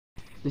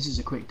This is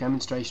a quick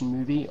demonstration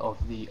movie of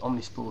the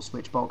OmniSpool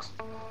Switchbox,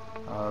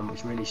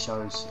 which really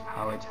shows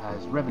how it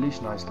has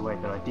revolutionized the way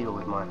that I deal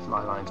with my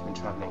fly lines when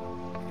traveling.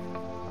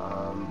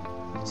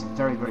 It's a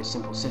very, very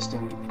simple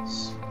system.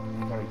 It's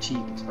very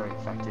cheap, it's very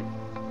effective.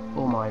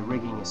 All my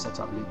rigging is set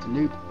up loop to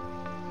loop,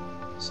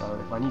 so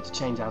if I need to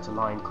change out a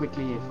line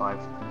quickly, if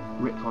I've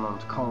ripped one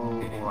onto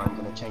coral, or I'm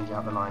going to change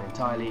out the line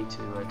entirely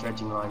to a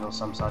dredging line or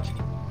some such,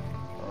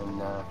 and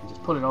I can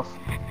just pull it off,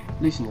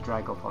 loosen the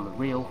drag off on the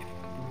reel,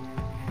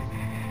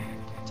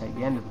 take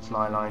the end of the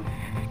fly line.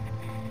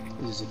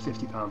 This is a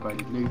 50-pound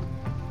braided loop,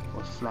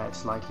 or flared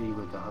slightly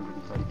with the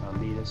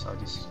 130-pound leader, so I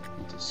just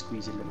need to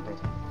squeeze it a little bit.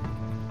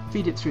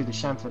 Feed it through the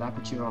chamfered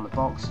aperture on the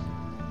box,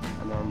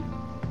 and then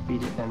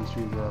feed it then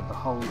through the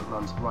hole that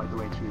runs right the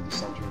way through the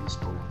centre of the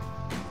spool.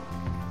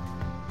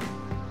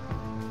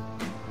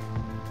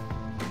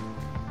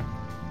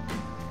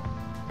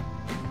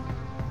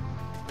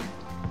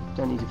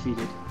 Don't need to feed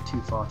it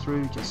too far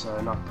through, just so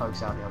enough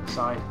pokes out the other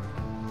side.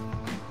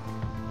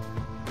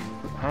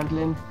 Put the handle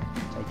in,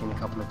 take in a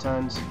couple of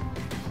turns,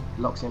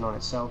 locks in on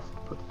itself,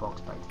 put the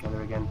box back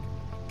together again,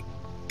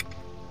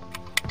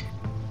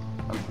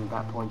 and from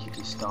that point you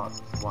just start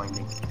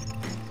winding.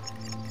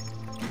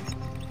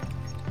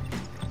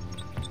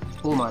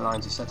 All my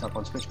lines are set up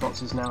on switch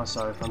boxes now,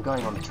 so if I'm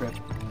going on a trip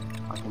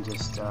I can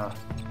just go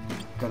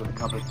to the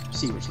cupboard,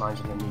 see which lines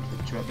I'm going to need for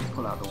the trip,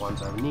 pull out the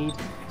ones I need,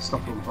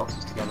 stop all the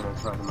boxes together and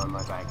throw them on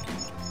my bag.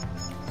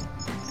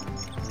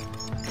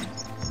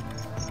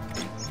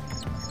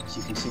 As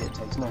you can see, it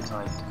takes no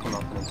time to pull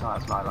off an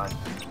entire fly line.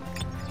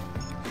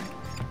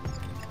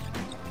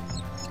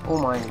 All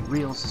my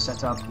reels are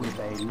set up with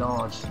a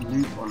large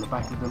loop on the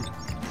back of them,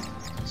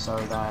 so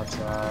that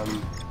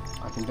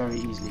I can very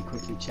easily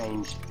quickly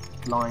change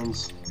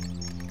lines.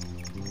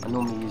 I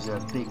normally use a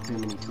big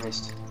bimini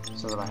twist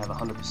so that I have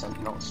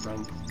 100% knot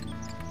strength,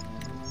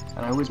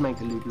 and I always make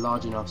the loop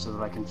large enough so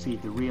that I can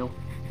feed the reel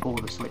or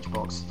the switch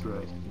box through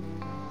it.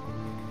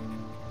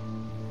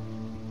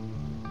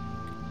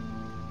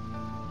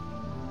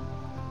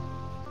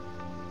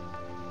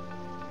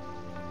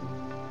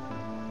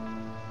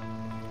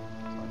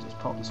 So I just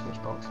pop the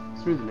switch box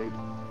through the loop,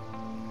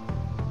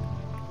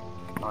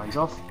 lines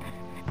off,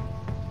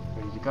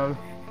 ready to go.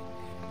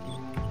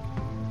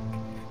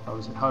 If I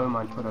was at home,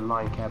 I'd put a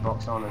line care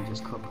box on and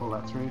just pull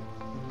that through.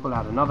 Pull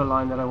out another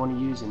line that I want to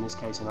use, in this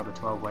case another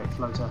 12-weight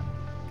floater,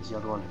 because the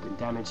other one had been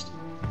damaged.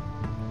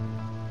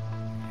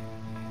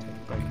 Take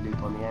the braided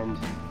loop on the end,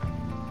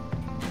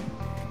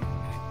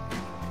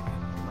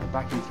 put my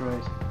backing through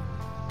it,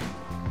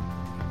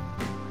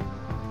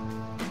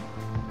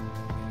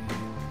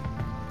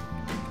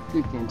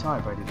 loop the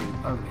entire braided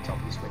loop over the top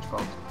of the switch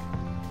box,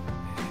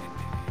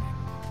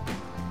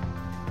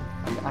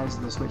 and as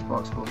the switch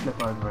box will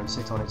flip over and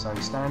sit on its own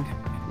stand,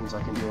 it means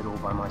I can do it all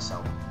by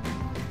myself.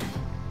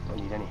 Don't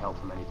need any help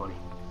from anybody.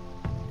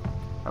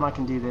 And I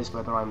can do this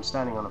whether I'm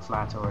standing on a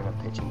flat or in a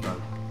pitching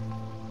boat.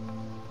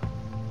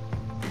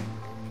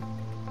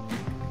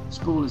 The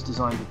spool is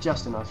designed with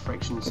just enough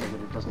friction so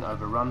that it doesn't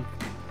overrun.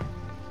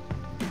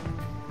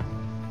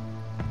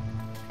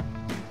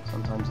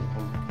 Sometimes it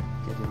can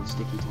get a little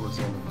sticky towards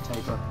the end of the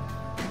taper,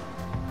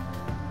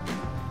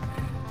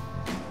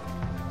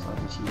 so I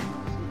just use my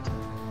feet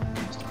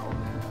just to hold it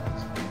in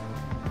place.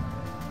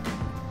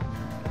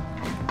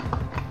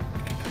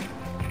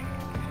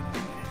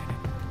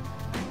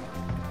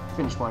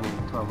 Finish winding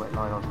the 12-weight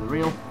line onto the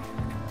reel.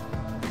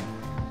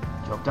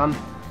 Job done.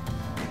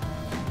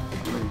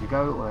 I'm ready to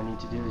go. All I need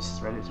to do is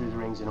thread it through the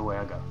rings and away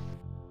I go.